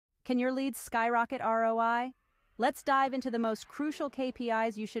Can your leads skyrocket ROI? Let's dive into the most crucial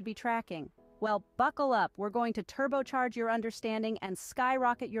KPIs you should be tracking. Well, buckle up. We're going to turbocharge your understanding and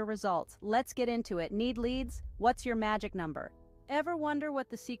skyrocket your results. Let's get into it. Need leads? What's your magic number? Ever wonder what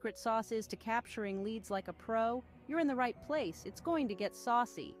the secret sauce is to capturing leads like a pro? You're in the right place. It's going to get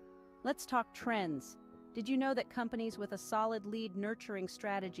saucy. Let's talk trends. Did you know that companies with a solid lead nurturing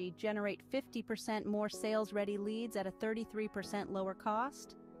strategy generate 50% more sales-ready leads at a 33% lower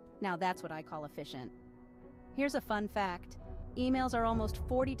cost? Now that's what I call efficient. Here's a fun fact. Emails are almost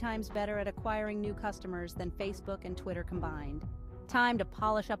 40 times better at acquiring new customers than Facebook and Twitter combined. Time to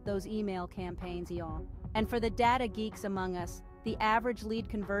polish up those email campaigns, y'all. And for the data geeks among us, the average lead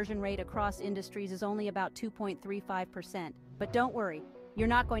conversion rate across industries is only about 2.35%. But don't worry, you're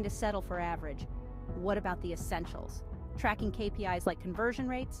not going to settle for average. What about the essentials? Tracking KPIs like conversion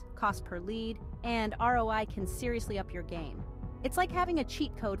rates, cost per lead, and ROI can seriously up your game. It's like having a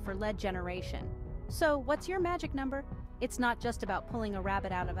cheat code for lead generation. So, what's your magic number? It's not just about pulling a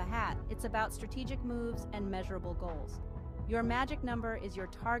rabbit out of a hat. It's about strategic moves and measurable goals. Your magic number is your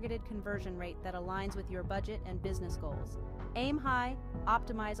targeted conversion rate that aligns with your budget and business goals. Aim high,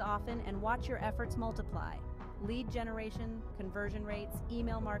 optimize often, and watch your efforts multiply. Lead generation, conversion rates,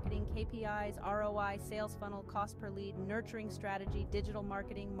 email marketing, KPIs, ROI, sales funnel, cost per lead, nurturing strategy, digital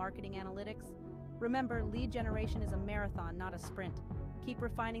marketing, marketing analytics. Remember, lead generation is a marathon, not a sprint. Keep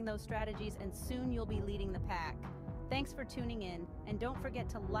refining those strategies and soon you'll be leading the pack. Thanks for tuning in, and don't forget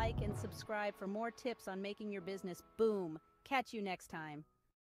to like and subscribe for more tips on making your business boom. Catch you next time.